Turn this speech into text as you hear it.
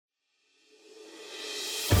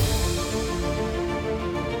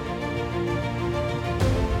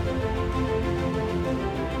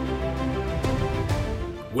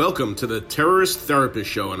Welcome to the Terrorist Therapist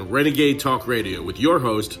Show on Renegade Talk Radio with your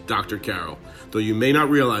host, Dr. Carol. Though you may not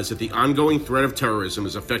realize that the ongoing threat of terrorism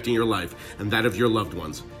is affecting your life and that of your loved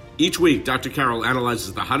ones. Each week, Dr. Carol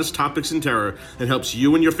analyzes the hottest topics in terror and helps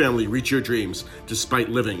you and your family reach your dreams despite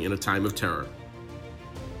living in a time of terror.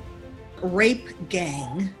 Rape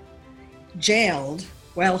gang jailed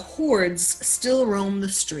while hordes still roam the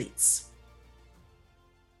streets.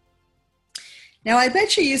 Now, I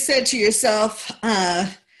bet you said to yourself,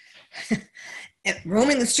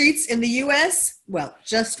 roaming the streets in the U.S.? Well,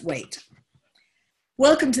 just wait.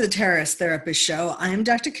 Welcome to the Terrorist Therapist Show. I'm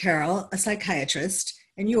Dr. Carol, a psychiatrist,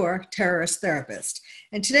 and your terrorist therapist.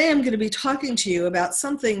 And today I'm going to be talking to you about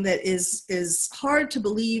something that is hard to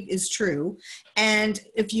believe is true. And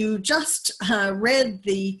if you just read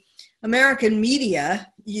the American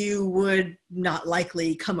media, you would not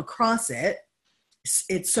likely come across it.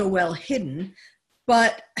 It's so well hidden.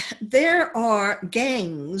 But there are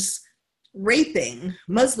gangs raping,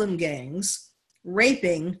 Muslim gangs,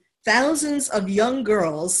 raping thousands of young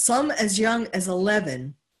girls, some as young as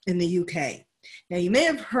 11 in the UK. Now, you may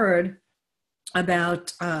have heard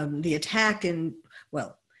about the attack in,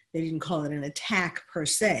 well, they didn't call it an attack per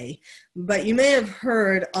se, but you may have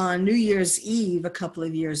heard on New Year's Eve a couple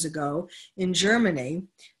of years ago in Germany,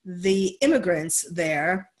 the immigrants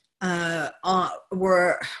there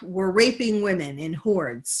were raping women in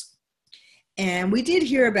hordes. And we did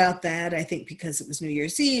hear about that, I think, because it was New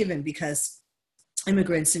Year's Eve and because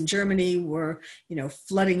immigrants in Germany were,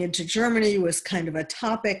 flooding into Germany was kind of a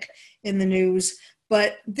topic in the news.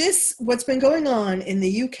 But what's been going on in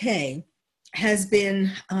the UK has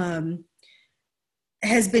been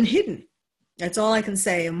hidden. That's all I can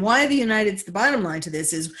say. And why the bottom line to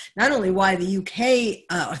this is not only why the UK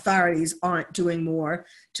authorities aren't doing more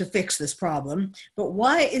to fix this problem, but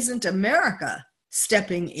why isn't America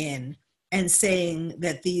stepping in and saying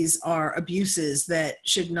that these are abuses that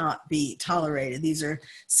should not be tolerated? These are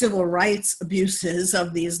civil rights abuses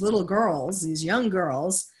of these little girls, these young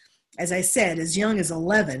girls, as I said, as young as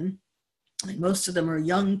 11, and most of them are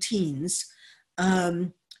young teens.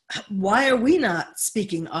 Why are we not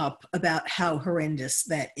speaking up about how horrendous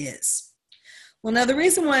that is? Well, now the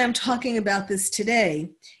reason why I'm talking about this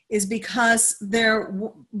today is because there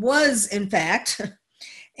was, in fact,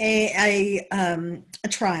 a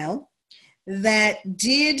trial that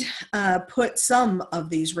did put some of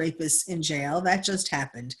these rapists in jail. That just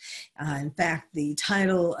happened. In fact, the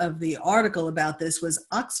title of the article about this was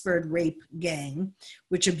Oxford Rape Gang,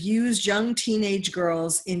 which abused young teenage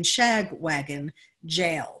girls in Shagwagon,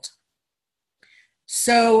 jailed.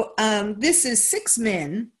 So this is 6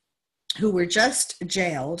 men who were just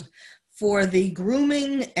jailed for the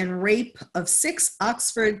grooming and rape of 6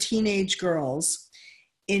 Oxford teenage girls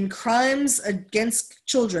in crimes against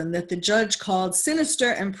children that the judge called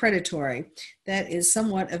sinister and predatory. That is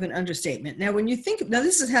somewhat of an understatement. Now,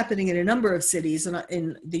 this is happening in a number of cities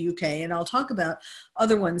in the UK, and I'll talk about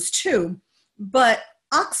other ones too, but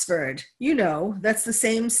Oxford, that's the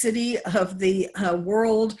same city of the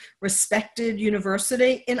world-respected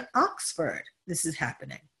university in Oxford. This is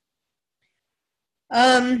happening.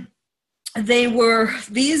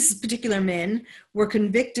 These particular men were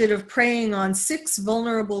convicted of preying on 6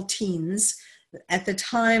 vulnerable teens. At the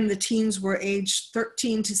time, the teens were aged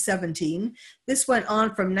 13 to 17. This went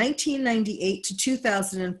on from 1998 to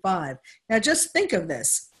 2005. Now, just think of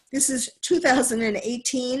this. This is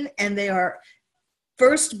 2018, and they are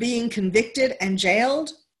first being convicted and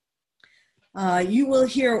jailed. You will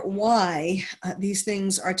hear why these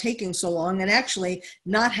things are taking so long and actually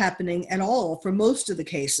not happening at all for most of the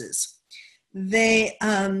cases.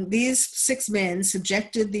 These 6 men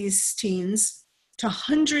subjected these teens to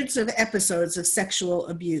hundreds of episodes of sexual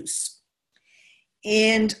abuse.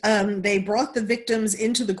 And they brought the victims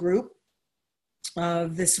into the group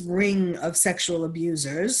of this ring of sexual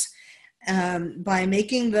abusers by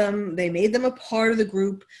they made them a part of the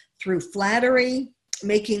group through flattery,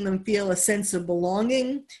 making them feel a sense of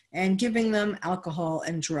belonging, and giving them alcohol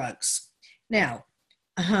and drugs. Now,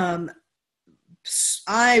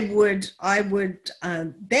 I would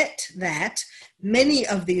bet that many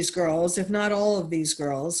of these girls, if not all of these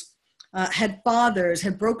girls, had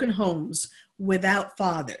broken homes without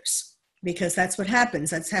fathers, because that's what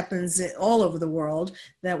happens. That happens all over the world,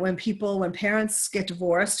 that when parents get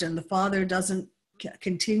divorced and the father doesn't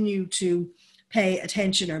continue to pay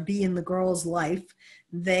attention or be in the girl's life,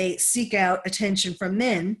 they seek out attention from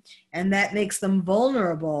men, and that makes them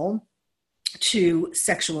vulnerable to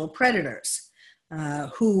sexual predators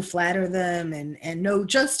who flatter them and know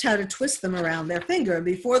just how to twist them around their finger.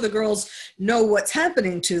 Before the girls know what's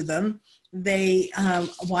happening to them, they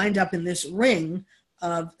wind up in this ring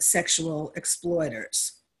of sexual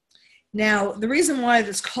exploiters. Now, the reason why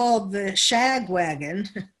it's called the shag wagon,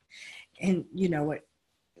 and you know what,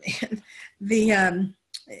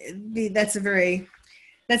 that's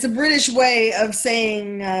a British way of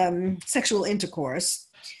saying sexual intercourse.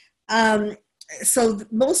 So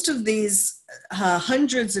most of these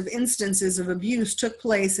hundreds of instances of abuse took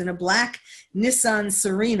place in a black Nissan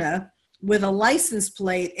Serena with a license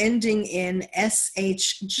plate ending in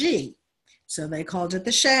SHG. So they called it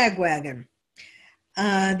the shag wagon.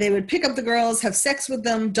 They would pick up the girls, have sex with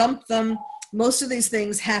them, dump them. Most of these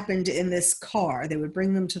things happened in this car. They would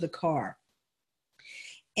bring them to the car.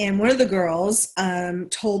 And one of the girls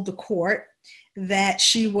told the court that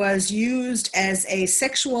she was used as a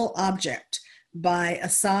sexual object by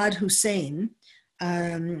Assad Hussein,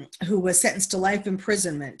 who was sentenced to life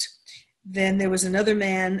imprisonment. Then there was another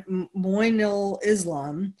man, Moinul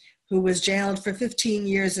Islam, who was jailed for 15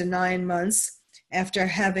 years and 9 months after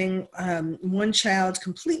having one child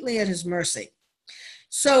completely at his mercy.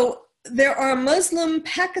 So there are Muslim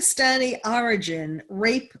Pakistani origin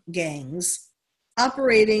rape gangs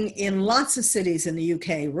operating in lots of cities in the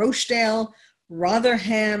UK, Rochdale,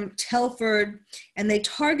 Rotherham, Telford, and they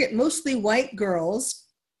target mostly white girls.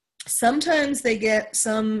 Sometimes they get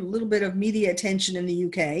some little bit of media attention in the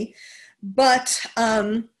UK, but,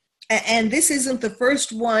 and this isn't the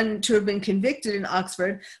first one to have been convicted in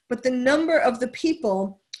Oxford, but the number of the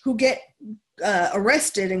people who get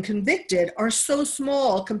arrested and convicted are so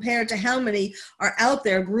small compared to how many are out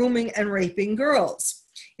there grooming and raping girls.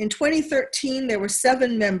 In 2013, there were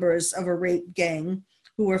 7 members of a rape gang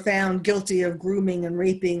who were found guilty of grooming and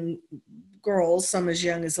raping girls, some as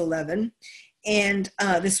young as 11. And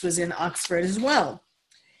this was in Oxford as well.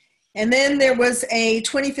 And then there was a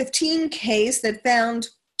 2015 case that found,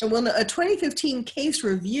 well, a 2015 case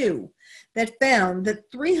review that found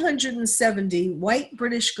that 370 white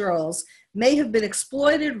British girls may have been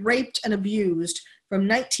exploited, raped, and abused from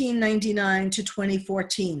 1999 to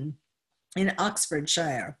 2014 in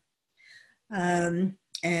Oxfordshire.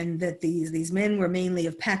 And that these men were mainly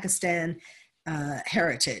of Pakistan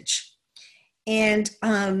heritage. And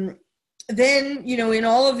then, you know, in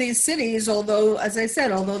all of these cities, although, as I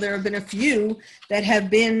said, although there have been a few that have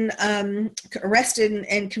been arrested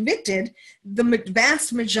and convicted, the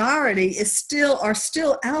vast majority are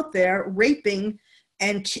still out there raping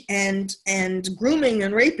and grooming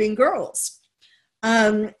and raping girls.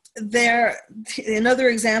 Another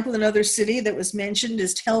example, another city that was mentioned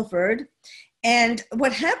is Telford. And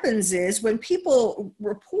what happens is when people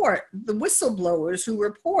report, the whistleblowers who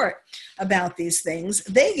report about these things,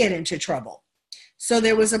 they get into trouble. So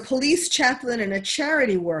there was a police chaplain and a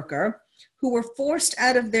charity worker who were forced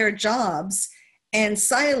out of their jobs and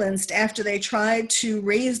silenced after they tried to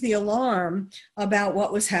raise the alarm about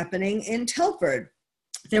what was happening in Telford.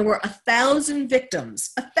 There were 1,000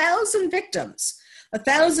 victims, 1,000 victims.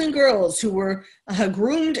 1,000 girls who were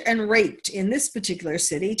groomed and raped in this particular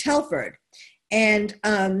city, Telford. And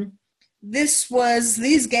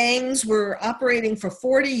these gangs were operating for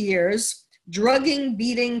 40 years, drugging,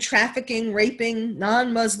 beating, trafficking, raping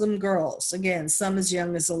non-Muslim girls. Again, some as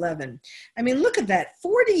young as 11. I mean, look at that,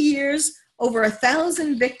 40 years, over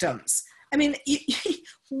 1,000 victims. I mean,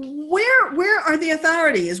 where are the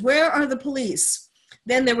authorities? Where are the police?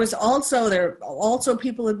 Then there are also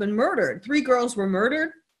people have been murdered. 3 girls were murdered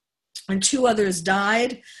and 2 others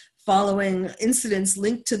died following incidents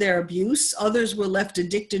linked to their abuse. Others were left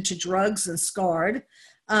addicted to drugs and scarred.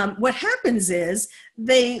 What happens is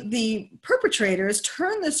the perpetrators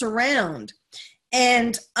turn this around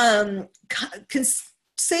and can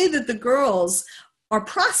say that the girls are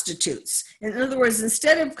prostitutes. In other words,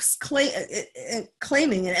 instead of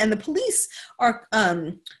claiming, and the police are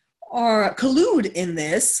collude in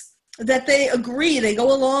this, that they agree, they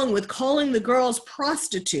go along with calling the girls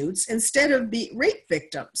prostitutes instead of rape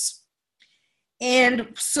victims. And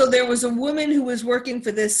so there was a woman who was working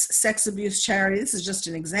for this sex abuse charity, this is just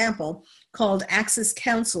an example, called Access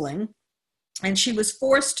Counseling, and she was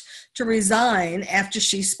forced to resign after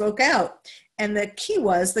she spoke out. And the key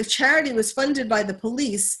was the charity was funded by the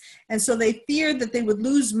police, and so they feared that they would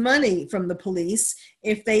lose money from the police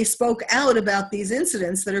if they spoke out about these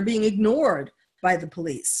incidents that are being ignored by the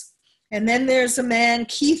police. And then there's a man,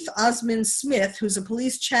 Keith Osmond Smith, who's a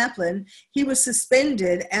police chaplain. He was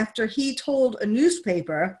suspended after he told a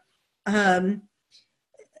newspaper that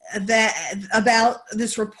about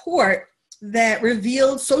this report that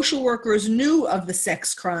revealed social workers knew of the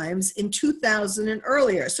sex crimes in 2000 and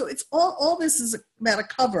earlier. So it's all this is about a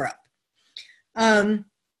cover-up.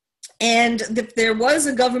 And there was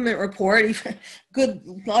a government report, a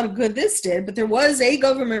lot of good this did, but there was a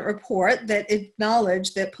government report that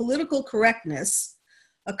acknowledged that political correctness,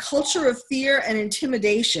 a culture of fear and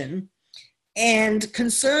intimidation, and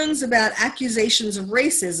concerns about accusations of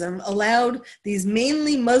racism allowed these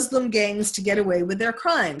mainly Muslim gangs to get away with their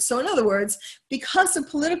crimes. So in other words, because of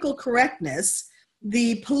political correctness,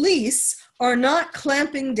 the police are not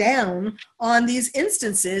clamping down on these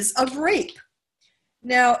instances of rape.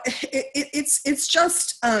 Now, it's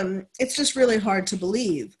just really hard to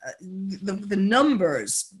believe. The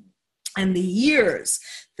numbers and the years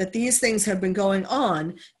that these things have been going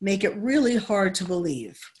on make it really hard to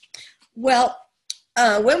believe. Well,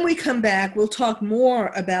 when we come back, we'll talk more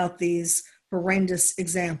about these horrendous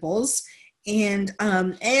examples. And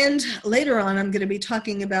later on, I'm going to be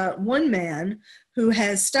talking about one man who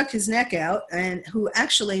has stuck his neck out and who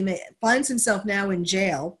actually finds himself now in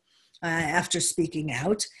jail after speaking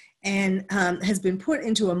out, and has been put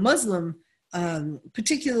into a Muslim,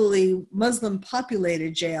 particularly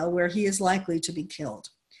Muslim-populated jail where he is likely to be killed.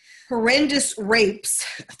 Horrendous rapes,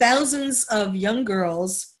 thousands of young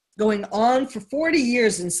girls going on for 40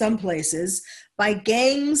 years in some places by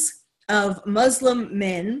gangs of Muslim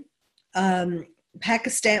men, mostly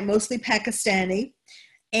Pakistani,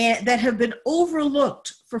 and that have been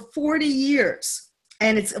overlooked for 40 years.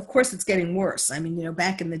 And of course, it's getting worse. I mean,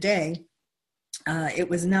 back in the day, it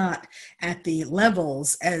was not at the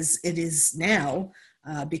levels as it is now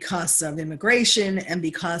because of immigration and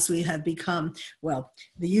because we have become,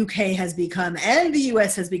 the UK has become and the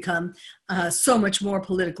US has become so much more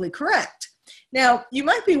politically correct. Now, you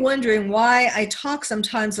might be wondering why I talk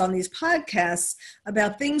sometimes on these podcasts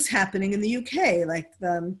about things happening in the UK, like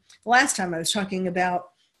the last time I was talking about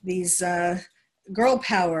these girl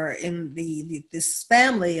power in this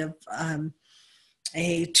family of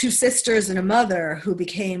two sisters and a mother who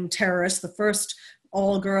became terrorists, the first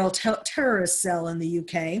all-girl terrorist cell in the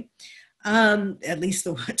UK, at least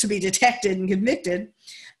to be detected and convicted.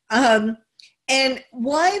 And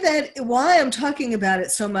why I'm talking about it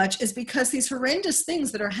so much is because these horrendous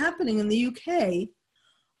things that are happening in the UK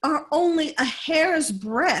are only a hair's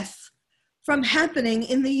breadth from happening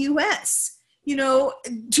in the US. Do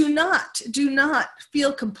not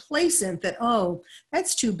feel complacent that, oh,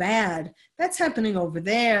 that's too bad. That's happening over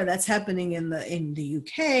there. That's happening in the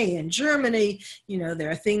UK and Germany.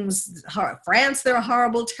 There are things, France, there are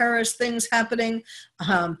horrible terrorist things happening.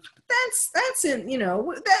 That's in,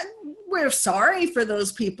 that we're sorry for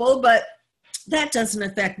those people, but that doesn't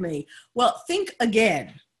affect me. Well, think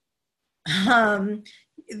again.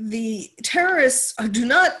 The terrorists do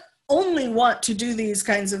not only want to do these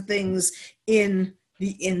kinds of things in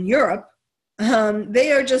Europe.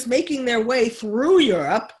 They are just making their way through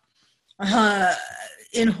Europe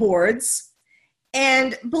in hordes.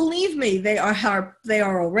 And believe me, they are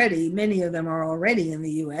already, many of them are already in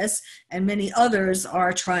the US, and many others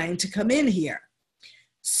are trying to come in here.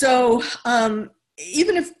 So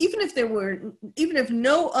even if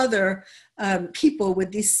no other people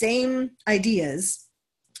with these same ideas,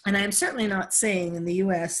 and I'm certainly not saying in the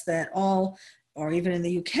US that or even in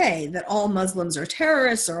the UK, that all Muslims are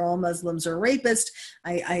terrorists or all Muslims are rapists.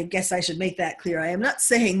 I guess I should make that clear. I am not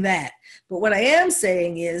saying that. But what I am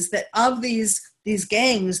saying is that of these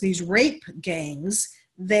gangs, these rape gangs,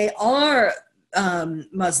 they are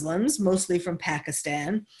Muslims, mostly from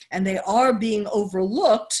Pakistan, and they are being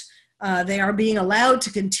overlooked. They are being allowed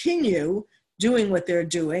to continue doing what they're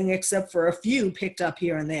doing, except for a few picked up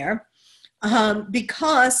here and there,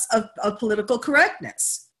 because of political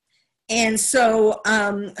correctness. And so,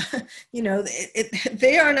 they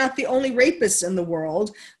are not the only rapists in the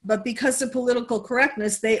world, but because of political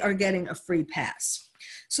correctness, they are getting a free pass.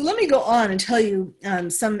 So let me go on and tell you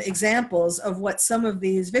some examples of what some of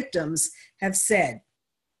these victims have said.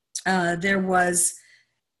 There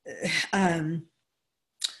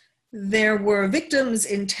were victims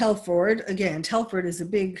in Telford. Again, Telford is a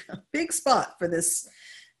big spot for this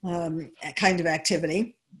kind of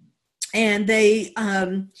activity. And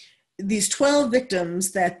these 12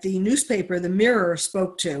 victims that the newspaper, The Mirror,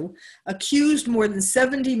 spoke to, accused more than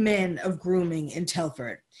 70 men of grooming in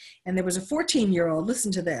Telford. And there was a 14-year-old,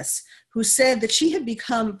 listen to this, who said that she had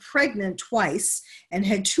become pregnant twice and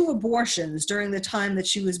had 2 abortions during the time that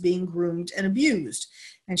she was being groomed and abused.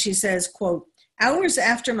 And she says, quote, "Hours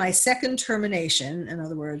after my second termination," in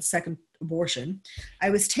other words, second abortion, "I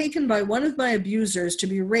was taken by one of my abusers to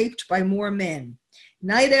be raped by more men.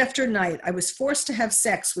 Night after night, I was forced to have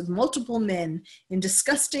sex with multiple men in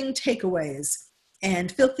disgusting takeaways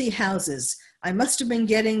and filthy houses. I must have been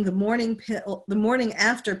getting the morning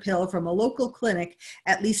after pill from a local clinic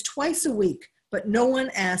at least twice a week but no one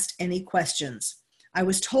asked any questions. I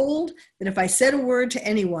was told that if I said a word to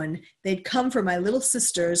anyone, they'd come for my little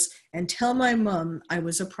sisters and tell my mom I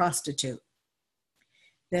was a prostitute.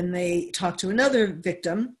 Then they talked to another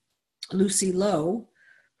victim, Lucy Lowe,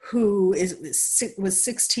 who was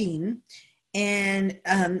 16, and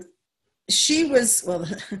she was, well,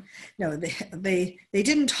 no, they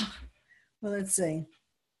didn't talk. Well, let's see.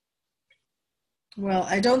 Well,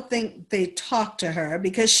 I don't think they talked to her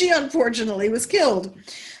because she unfortunately was killed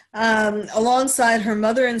alongside her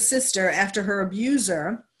mother and sister after her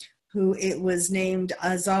abuser, who it was named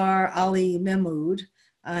Azhar Ali Mahmoud.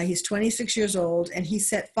 He's 26 years old, and he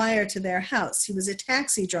set fire to their house. He was a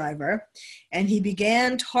taxi driver, and he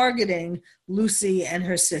began targeting Lucy and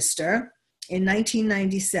her sister. In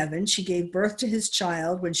 1997, she gave birth to his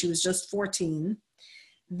child when she was just 14.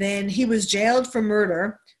 Then he was jailed for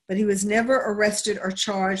murder, but he was never arrested or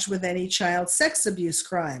charged with any child sex abuse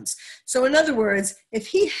crimes. So in other words, if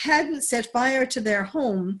he hadn't set fire to their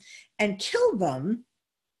home and killed them,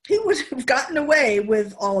 he would have gotten away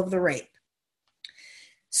with all of the rape.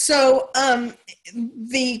 So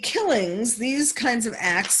the killings, these kinds of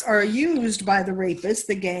acts, are used by the rapists,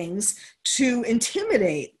 the gangs, to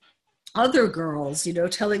intimidate other girls, you know,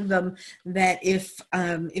 telling them that if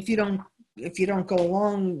you don't go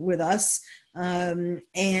along with us, and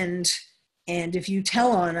if you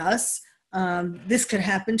tell on us, this could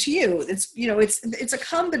happen to you. It's a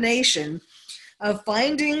combination of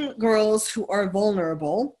finding girls who are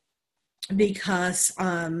vulnerable because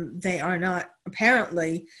they are not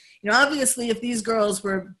apparently, obviously if these girls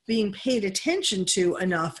were being paid attention to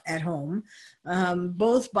enough at home,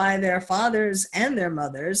 both by their fathers and their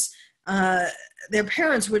mothers, their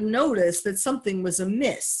parents would notice that something was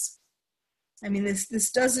amiss. I mean,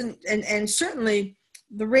 this doesn't, and certainly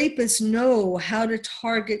the rapists know how to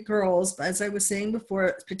target girls, as I was saying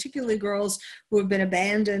before, particularly girls who have been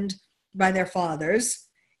abandoned by their fathers.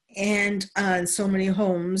 And so many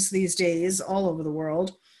homes these days all over the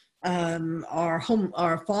world are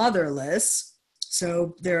fatherless.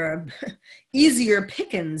 So there are easier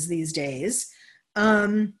pickings these days.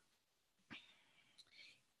 And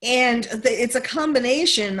it's a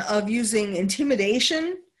combination of using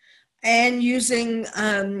intimidation and using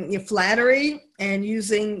flattery and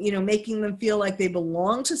using, making them feel like they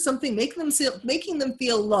belong to something, making them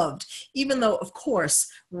feel loved, even though, of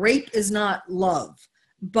course, rape is not love.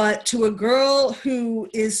 But to a girl who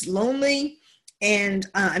is lonely, and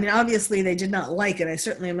obviously they did not like it. I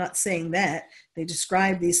certainly am not saying that. They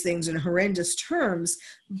describe these things in horrendous terms,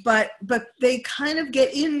 but they kind of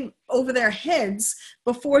get in over their heads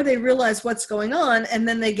before they realize what's going on, and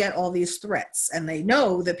then they get all these threats, and they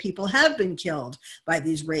know that people have been killed by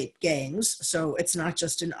these rape gangs, so it's not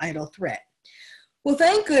just an idle threat. Well,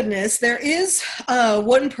 thank goodness there is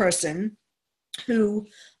one person who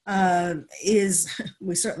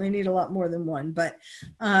we certainly need a lot more than one, but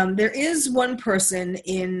there is one person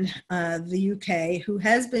in the UK who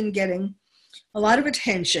has been getting a lot of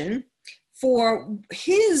attention for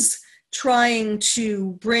his trying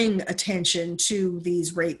to bring attention to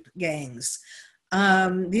these rape gangs.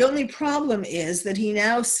 The only problem is that he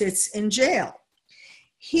now sits in jail.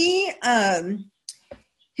 His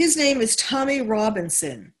name is Tommy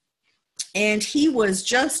Robinson, and he was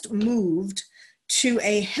just moved to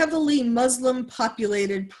a heavily Muslim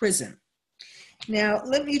populated prison. Now,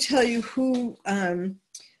 let me tell you who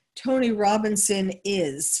Tony Robinson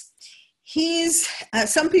is. He's,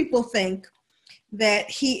 some people think that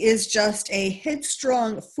he is just a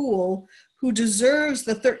headstrong fool who deserves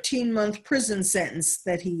the 13-month prison sentence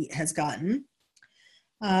that he has gotten,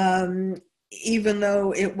 even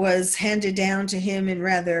though it was handed down to him in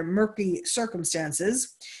rather murky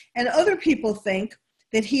circumstances. And other people think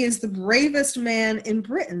that he is the bravest man in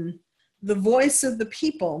Britain, the voice of the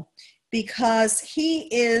people, because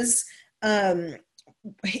he is,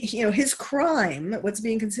 his crime, what's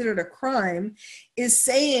being considered a crime, is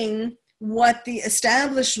saying what the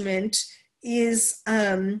establishment is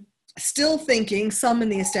still thinking, some in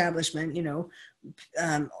the establishment,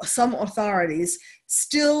 some authorities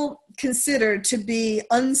still consider to be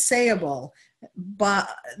unsayable, but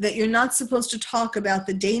that you're not supposed to talk about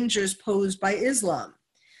the dangers posed by Islam.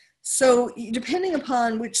 So depending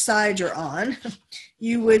upon which side you're on,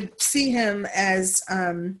 you would see him as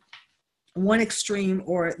one extreme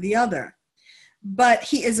or the other. But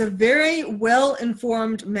he is a very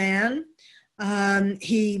well-informed man.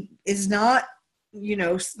 He is not,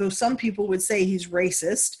 though some people would say he's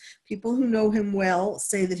racist, people who know him well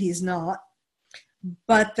say that he's not.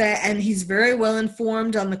 And he's very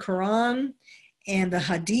well-informed on the Quran and the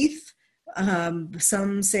Hadith.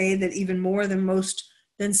 Some say that even more than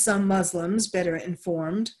than some Muslims, better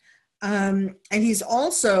informed. And he's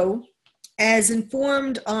also as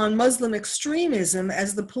informed on Muslim extremism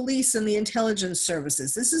as the police and the intelligence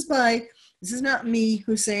services. This is not me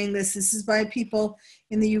who's saying this. This is by people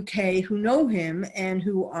in the UK who know him and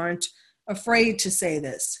who aren't afraid to say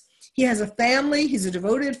this. He has a family. He's a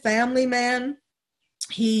devoted family man.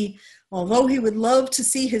 Although he would love to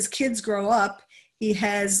see his kids grow up, he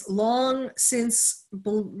has long since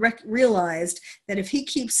realized that if he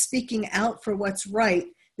keeps speaking out for what's right,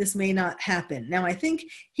 this may not happen. Now, I think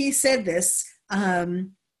he said this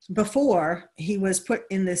before he was put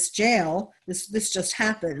in this jail. This just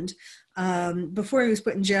happened. Before he was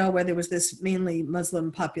put in jail, where there was this mainly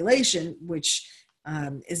Muslim population, which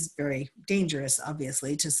is very dangerous,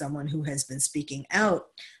 obviously, to someone who has been speaking out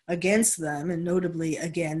against them, and notably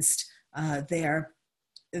against their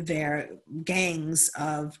gangs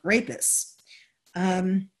of rapists.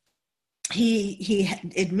 He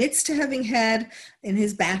admits to having had in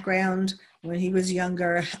his background when he was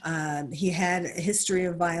younger, he had a history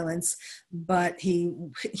of violence, but he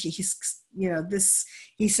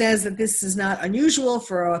says that this is not unusual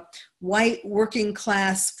for a white working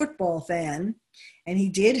class football fan. And he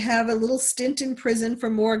did have a little stint in prison for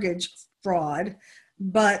mortgage fraud.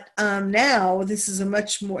 But now this is a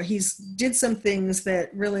much more, he's did some things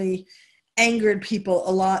that really angered people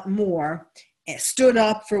a lot more, stood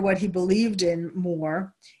up for what he believed in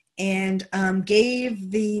more, and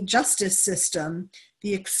gave the justice system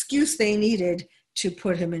the excuse they needed to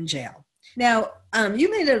put him in jail. Now, you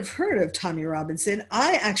may not have heard of Tommy Robinson.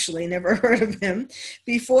 I actually never heard of him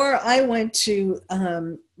before I went to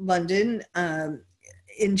London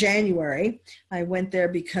in January. I went there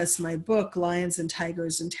because my book, Lions and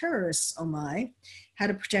Tigers and Terrorists, Oh My, How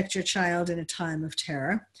to Protect Your Child in a Time of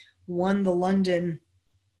Terror, won the London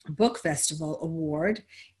Book Festival Award.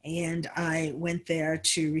 And I went there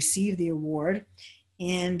to receive the award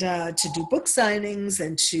and to do book signings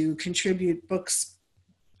and to contribute books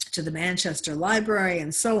to the Manchester Library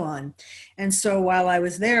and so on. And so while I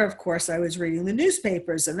was there, of course, I was reading the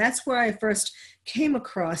newspapers, and that's where I first came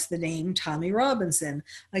across the name Tommy Robinson.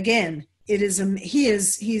 Again,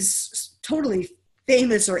 he's totally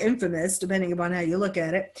famous or infamous, depending upon how you look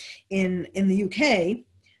at it, in the UK.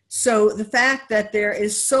 So the fact that there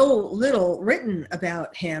is so little written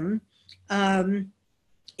about him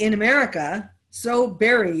in America, so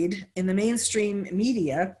buried in the mainstream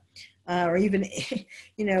media, or even,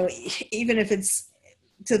 even if it's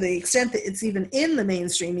to the extent that it's even in the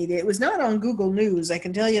mainstream media, it was not on Google News, I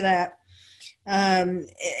can tell you that. And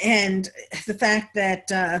the fact that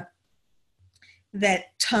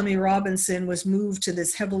Tommy Robinson was moved to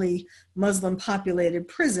this heavily Muslim populated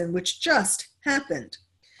prison, which just happened.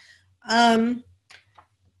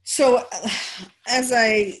 So as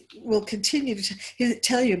I will continue to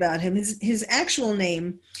tell you about him, his actual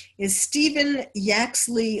name is Stephen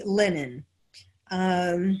Yaxley Lennon.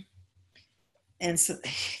 And so,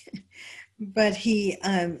 but he,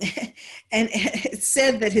 and it's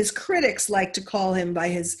said that his critics like to call him by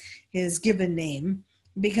his given name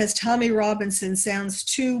because Tommy Robinson sounds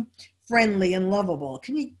too friendly and lovable.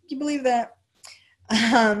 Can you believe that?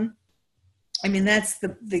 I mean, that's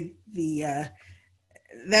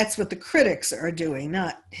that's what the critics are doing,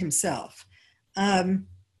 not himself.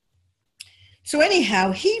 So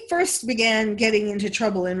anyhow, he first began getting into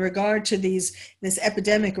trouble in regard to this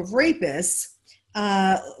epidemic of rapists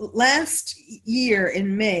last year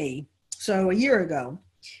in May, so a year ago,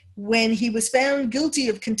 when he was found guilty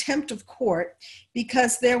of contempt of court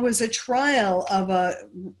because there was a trial of a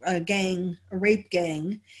rape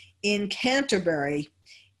gang in Canterbury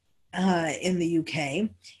in the UK.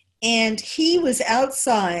 And he was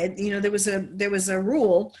outside. There was a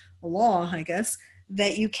rule, a law, I guess,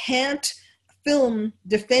 that you can't film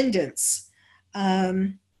defendants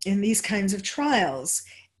in these kinds of trials.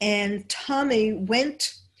 And Tommy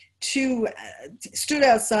stood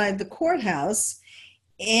outside the courthouse,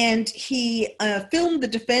 and he filmed the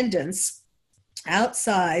defendants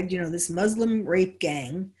outside, this Muslim rape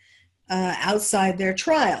gang, outside their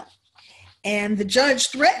trial. And the judge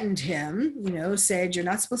threatened him, said, you're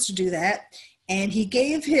not supposed to do that. And he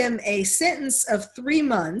gave him a sentence of 3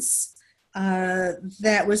 months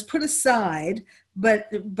that was put aside. But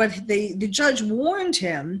the judge warned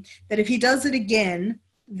him that if he does it again,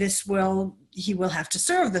 he will have to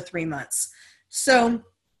serve the 3 months. So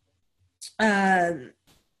let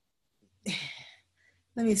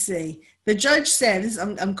me see. The judge said,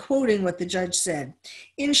 I'm quoting what the judge said.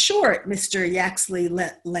 In short, Mr. Yaxley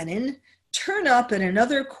Lennon, turn up at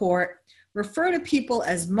another court, refer to people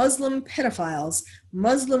as Muslim pedophiles,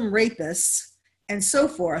 Muslim rapists, and so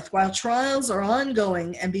forth, while trials are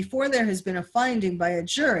ongoing and before there has been a finding by a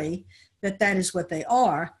jury that that is what they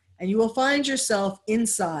are, and you will find yourself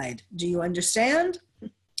inside. Do you understand?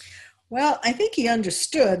 Well, I think he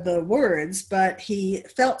understood the words, but he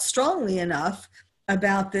felt strongly enough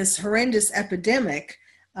about this horrendous epidemic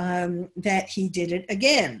that he did it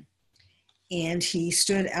again. And he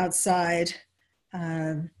stood outside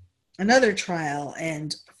another trial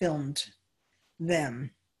and filmed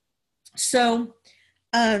them. So,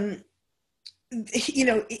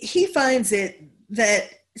 he finds it that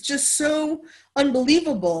it's just so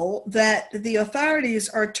unbelievable that the authorities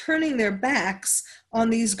are turning their backs on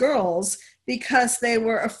these girls because they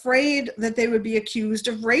were afraid that they would be accused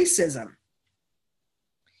of racism.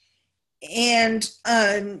 And,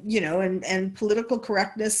 and political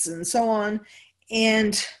correctness and so on.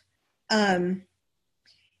 And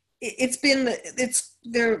it's been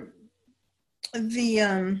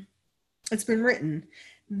written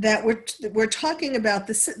that we're talking about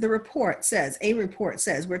the report says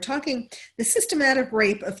we're talking the systematic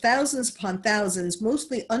rape of thousands upon thousands,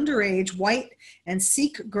 mostly underage white and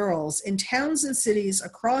Sikh girls in towns and cities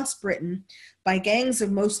across Britain by gangs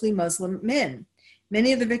of mostly Muslim men.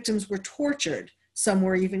 Many of the victims were tortured. Some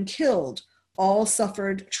were even killed. All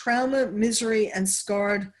suffered trauma, misery, and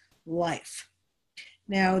scarred life.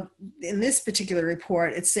 Now, in this particular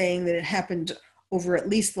report, it's saying that it happened over at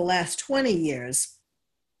least the last 20 years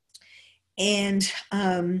and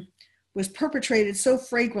was perpetrated so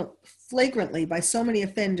flagrantly by so many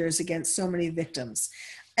offenders against so many victims.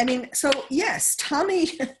 I mean, so yes,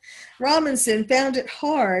 Tommy Robinson found it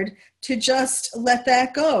hard to just let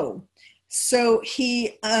that go. So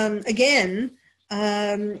he,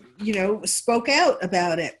 spoke out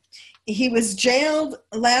about it. He was jailed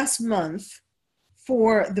last month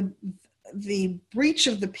for the breach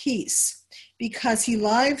of the peace because he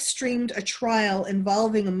live streamed a trial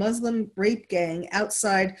involving a Muslim rape gang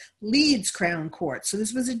outside Leeds Crown Court. So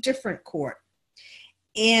this was a different court.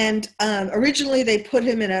 And originally they put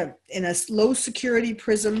him in a low security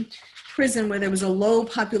prison where there was a low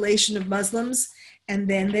population of Muslims. And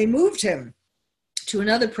then they moved him to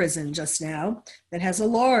another prison just now that has a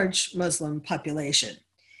large Muslim population.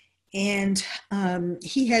 And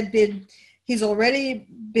he's already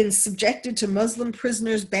been subjected to Muslim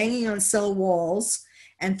prisoners banging on cell walls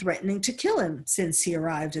and threatening to kill him since he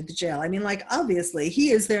arrived at the jail. I mean, obviously,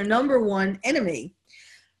 he is their number one enemy.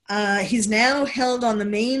 He's now held on the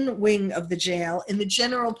main wing of the jail in the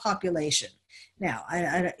general population. Now,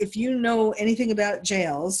 if you know anything about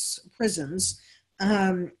jails, prisons,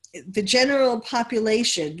 the general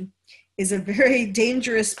population is a very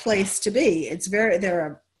dangerous place to be. There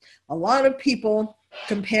are a lot of people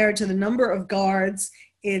compared to the number of guards.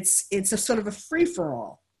 It's a sort of a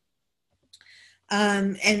free-for-all.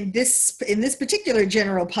 And in this particular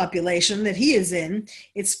general population that he is in,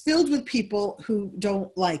 it's filled with people who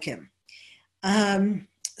don't like him.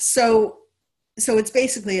 So it's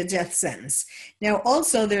basically a death sentence. Now,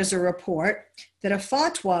 also there's a report that a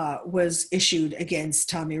fatwa was issued against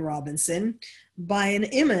Tommy Robinson by an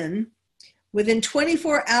imam within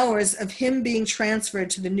 24 hours of him being transferred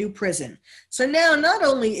to the new prison. So now not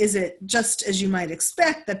only is it just as you might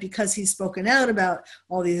expect that because he's spoken out about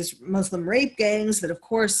all these Muslim rape gangs, that of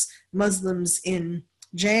course Muslims in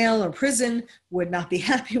jail or prison would not be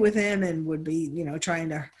happy with him and would be, trying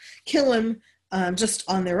to kill him just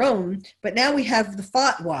on their own. But now we have the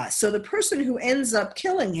fatwa. So the person who ends up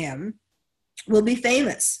killing him will be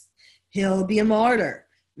famous. He'll be a martyr.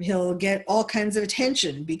 He'll get all kinds of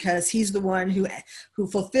attention because he's the one who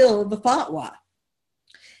fulfilled the fatwa.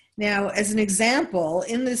 Now, as an example,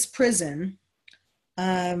 in this prison,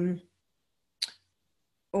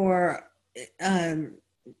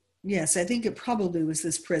 yes, I think it probably was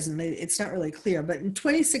this prison. It's not really clear. But in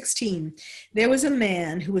 2016, there was a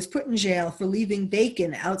man who was put in jail for leaving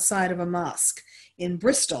bacon outside of a mosque in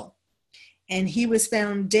Bristol. And he was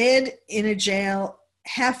found dead in a jail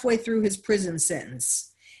halfway through his prison sentence.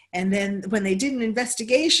 And then when they did an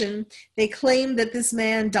investigation, they claimed that this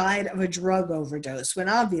man died of a drug overdose, when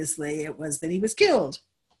obviously it was that he was killed.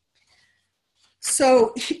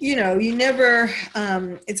 So, you never,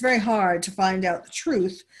 it's very hard to find out the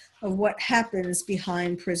truth of what happens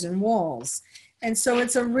behind prison walls. And so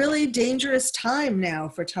it's a really dangerous time now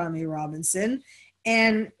for Tommy Robinson.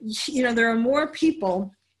 And, there are more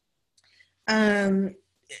people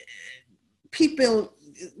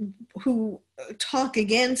who talk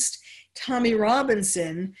against Tommy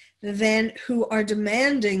Robinson than who are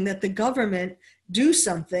demanding that the government do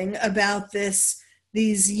something about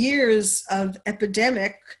these years of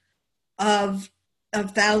epidemic of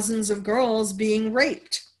thousands of girls being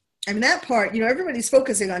raped. I mean, that part, everybody's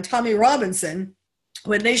focusing on Tommy Robinson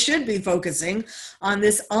when they should be focusing on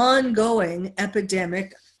this ongoing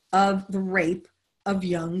epidemic of the rape of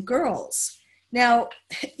young girls. Now,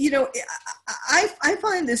 I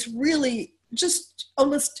find this really just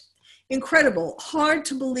almost incredible, hard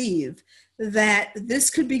to believe that this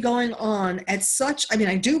could be going on at such,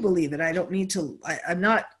 I do believe it. I don't need to, I'm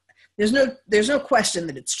not, there's no question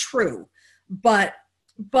that it's true, but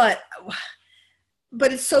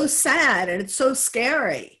it's so sad and it's so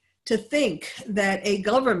scary to think that a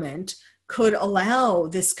government could allow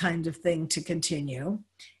this kind of thing to continue.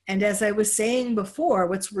 And as I was saying before,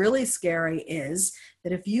 what's really scary is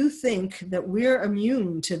that if you think that we're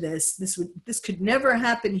immune to this could never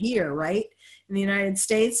happen here, right? In the United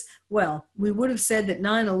States, well, we would have said that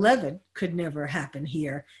 9/11 could never happen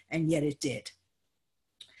here, and yet it did.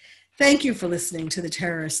 Thank you for listening to the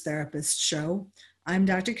Terrorist Therapist Show. I'm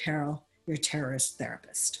Dr. Carol, your terrorist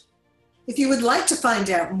therapist. If you would like to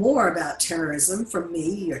find out more about terrorism from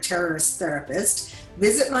me, your terrorist therapist,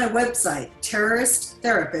 visit my website,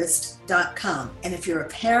 terroristtherapist.com. And if you're a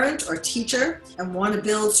parent or teacher and want to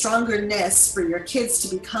build stronger nests for your kids to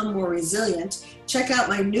become more resilient, check out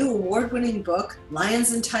my new award-winning book,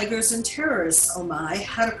 Lions and Tigers and Terrorists, Oh My,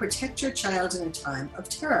 How to Protect Your Child in a Time of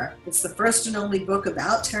Terror. It's the first and only book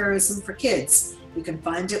about terrorism for kids. You can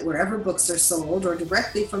find it wherever books are sold or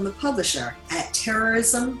directly from the publisher at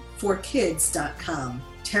terrorismforkids.com.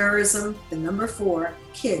 Terrorism, 4,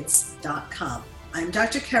 kids.com. I'm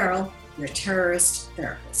Dr. Carol, your terrorist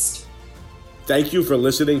therapist. Thank you for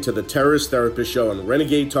listening to the Terrorist Therapist Show on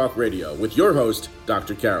Renegade Talk Radio with your host,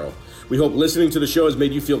 Dr. Carol. We hope listening to the show has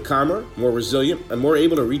made you feel calmer, more resilient, and more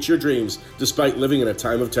able to reach your dreams despite living in a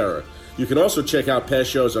time of terror. You can also check out past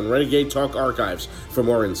shows on Renegade Talk Archives for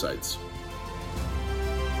more insights.